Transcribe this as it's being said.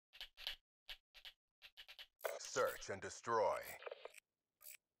Search and destroy.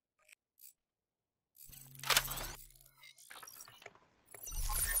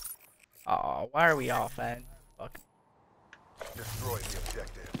 Oh, why are we off, man? Fuck. Destroy the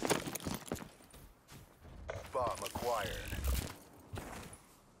objectives. Bomb acquired.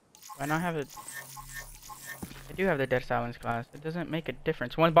 Why not have it? I do have the dead silence class. It doesn't make a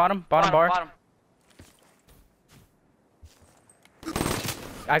difference. One bottom bar. Bottom.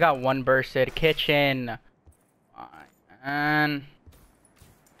 I got one bursted. Kitchen. And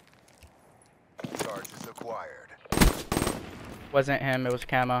Charges acquired. wasn't him. It was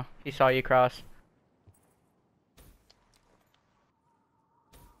Camo. He saw you cross.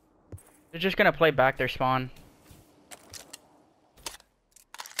 They're just gonna play back their spawn.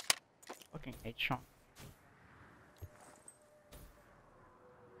 Fucking hate Sean.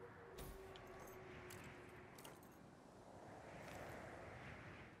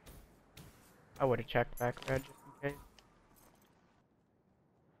 I would have checked back there just in case.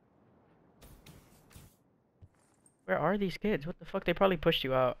 Where are these kids? What the fuck? They probably pushed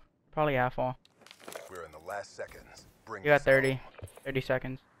you out. Probably half-wall. We're in the last seconds. Bring You got this 30. home. 30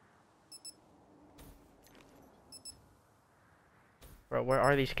 seconds. Bro, where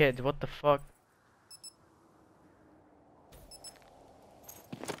are these kids? What the fuck?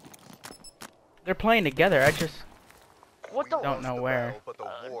 They're playing together. I just What the? don't know where. But the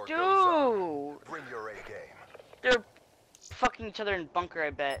war goes on. Dude! Bring your A game. They're fucking each other in bunker, I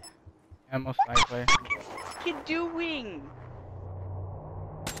bet. Yeah, most likely. What's he doing?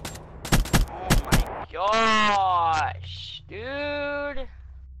 Oh my gosh, dude!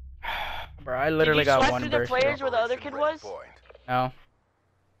 Bro, I literally got one Did you swipe through the burst. players where the other kid was? Point. No.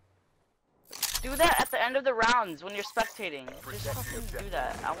 Do that at the end of the rounds when you're spectating. Just Protect the fucking do objective.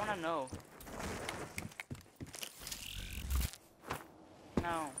 that. I wanna know.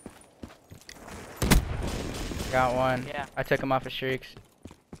 No. Got one. Yeah. I took him off of streaks.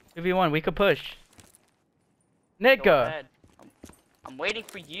 2v1, we could push. Go Nigga! ahead. I'm waiting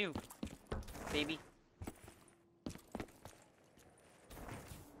for you, baby.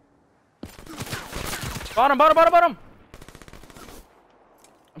 Bottom!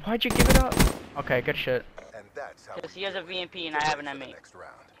 Why'd you give it up? Okay, good shit. And that's how Because we he has a do it. VMP and I have an Get ready for the M8. next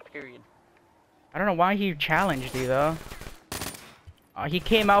round. Period. I don't know why he challenged you though. He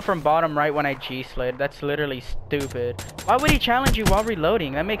came out from bottom right when I G-slid. That's literally stupid. Why would he challenge you while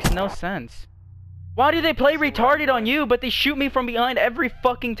reloading? That makes no sense. Why do they play retarded on you, but they shoot me from behind every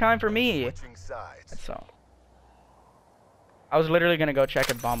fucking time for me? Switching sides. That's all. I was literally gonna go check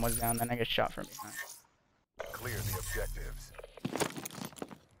if bomb was down, then I get shot from behind. Clear the objectives.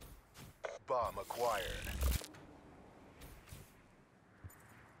 Bomb acquired.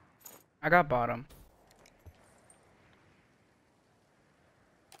 I got bottom.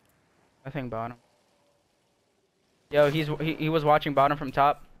 I think bottom. Yo, he was watching bottom from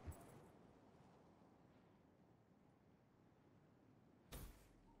top.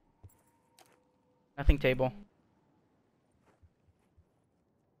 Nothing table.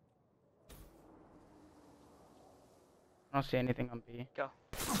 I don't see anything on B. Go.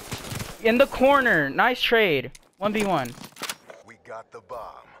 In the corner. Nice trade. 1v1. We got the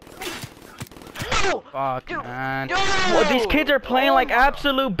bomb. No! Fuck, Dude, man. dude! Whoa, these kids are playing like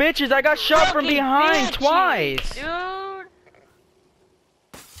absolute bitches. I got shot from Fucking behind bitches, twice. Dude!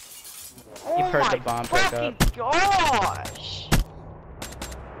 He Oh heard my the bomb pick fucking up. gosh!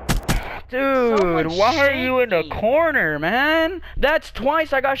 Dude, Someone why are you in the shaky. corner, man? That's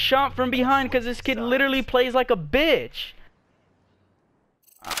twice I got shot from behind because this kid literally plays like a bitch.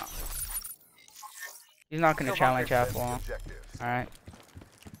 He's not gonna Go challenge bunker. half wall. Objectives. Alright.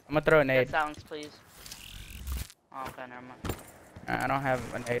 I'm gonna throw a Dead nade. silence, please. Oh, okay, never mind. I don't have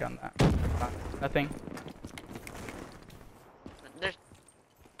a nade on that. Nothing. There's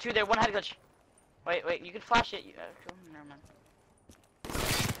two there, one head glitch. Wait, you can flash it. Never mind.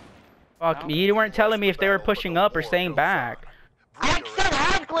 Fuck No. me. You weren't telling me if they were pushing up or staying back. I said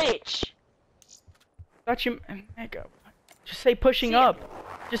head glitch! Thought you. Nigga. Just say pushing See,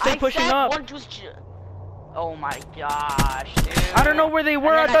 up. Just say pushing said up. one was oh my gosh, dude. I don't know where they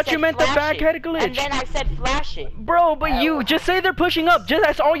were. And I then thought you said meant the flash back it. head glitch. And then I said flash it. Bro, but Oh. you just say they're pushing up.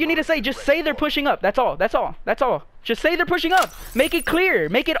 That's all you need to say. Just say they're pushing up. That's all. Just say they're pushing up. Make it clear.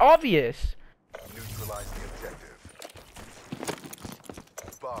 Make it obvious. Neutralize the objective.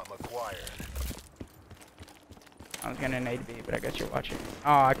 Bomb acquired. I was gonna nade B, but I guess you're watching.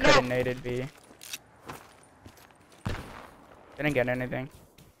 Oh, I could have No. naded B. Didn't get anything.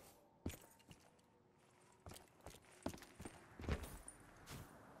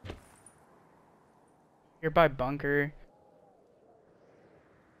 You're by bunker.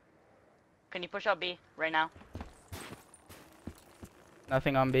 Can you push out B right now?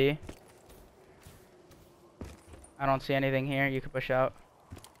 Nothing on B. I don't see anything here. You can push out.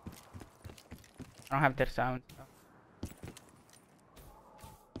 I don't have dead sound.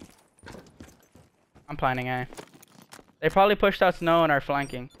 I'm planning A. They probably pushed out snow and are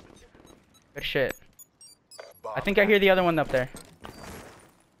flanking. Good shit. Bomb I think I hear the other one up there.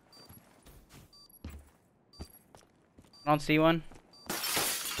 I don't see one.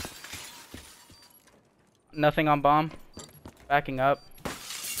 Nothing on bomb. Backing up.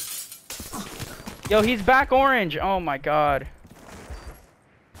 Yo, he's back orange. Oh my god.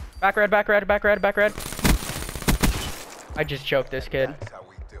 Back red, back red, back red, back red. I just choked this kid. That's how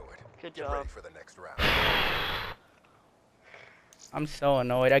we do it. Good Get job. ready for the next round. I'm so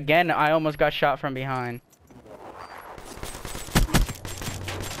annoyed. Again, I almost got shot from behind.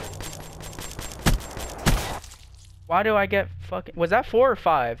 Why do I get fucking... Was that 4 or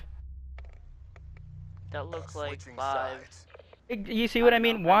 5? That looked like Switching 5. sides. You see what I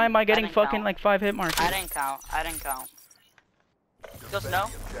mean? Why am I getting didn't fucking count. like 5 hit marks? I didn't count. I didn't count. Go Defend snow?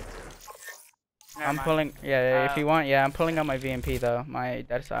 the objective. Never I'm mind. pulling... Yeah, if you want... Yeah, I'm pulling out my VMP though. My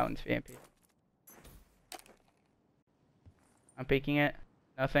Dead Silence VMP. I'm peeking it.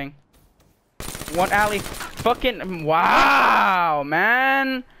 Nothing. One alley. Fucking... Wow,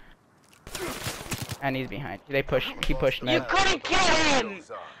 man! And he's behind. They pushed... He pushed You mid. couldn't kill him!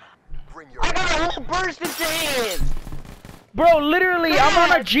 Goes on. Bring your I got a whole burst into him! Bro, literally, I'm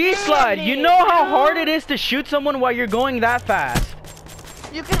on a God G damn slide. You it, know how dude. hard it is to shoot someone while you're going that fast.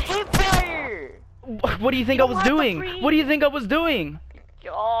 You can hit fire! What do you think You I was want the doing? free- What do you think I was doing?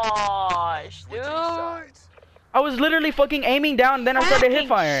 Gosh, switching dude! sides. I was literally fucking aiming down, and then I started hit Fucking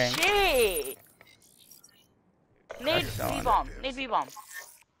firing. Shit! Need That's so B-bomb. Need B-bomb.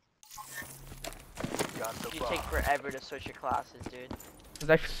 Got the You bomb. take forever to switch your classes, dude.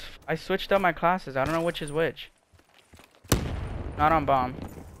 Cause I switched up my classes. I don't know which is which. Not on bomb.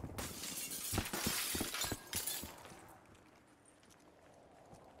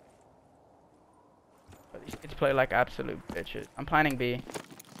 But these kids play like absolute bitches. I'm planning B.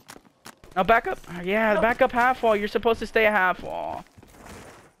 No, back up. Yeah, No. back up half wall. You're supposed to stay a half wall.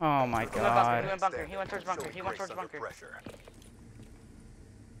 Oh my He went bunker. He god. went bunker. He went towards bunker. Showing He went grace towards under bunker. pressure.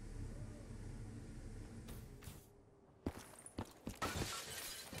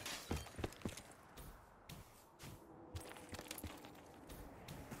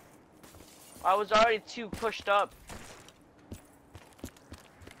 I was already too pushed up.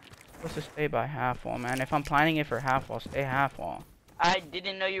 Supposed to stay by half wall, man. If I'm planning it for half wall, stay half wall. I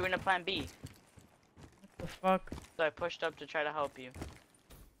didn't know you were in a plan B, What the fuck? so I pushed up to try to help you.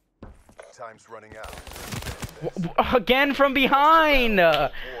 Time's running out. Again from behind.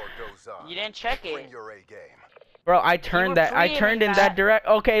 War goes on. You didn't check Bring it. your A game. Bro, I turned were I pre-aiming turned in that that. direct.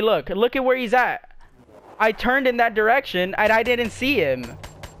 Okay, look at where he's at. I turned in that direction and I didn't see him.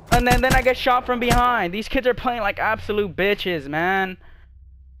 And then I get shot from behind. These kids are playing like absolute bitches, man.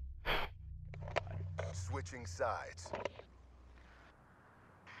 Switching sides.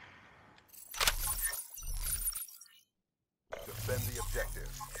 Defend the objective.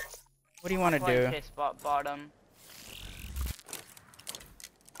 What do you want to Playing do? pit spot bottom.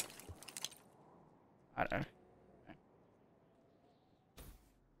 I don't know.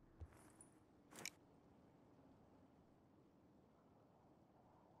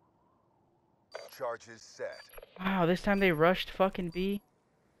 Charges set. Wow, this time they rushed fucking B.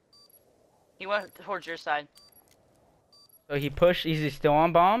 He went towards your side. So he pushed. Is he still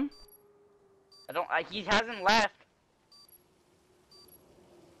on bomb? He hasn't left.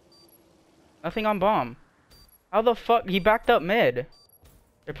 Nothing on bomb. How the fuck? He backed up mid.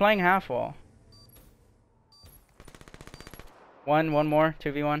 They're playing half wall. One more.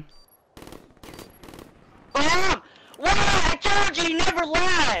 2v1. Wow! I told you, he never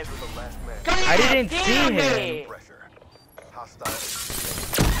left! You're the last man. God I didn't see damn him. it. Pressure. Hostile.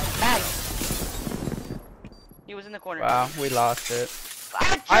 Nice. He was in the corner. Wow, we lost it.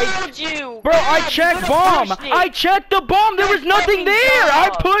 I told you! Bro, I God, you checked could've bomb! pushed it. I checked the bomb! There was You're nothing fucking there! I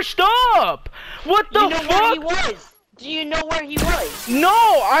dumb. pushed up! What the You know where he fuck? was? Do you know where he was? No!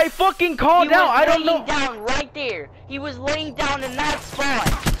 I fucking called He out! was I don't laying know. down right there. He was laying down in that spot.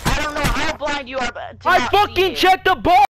 I don't know how blind you are to I not see fucking it. checked the bomb!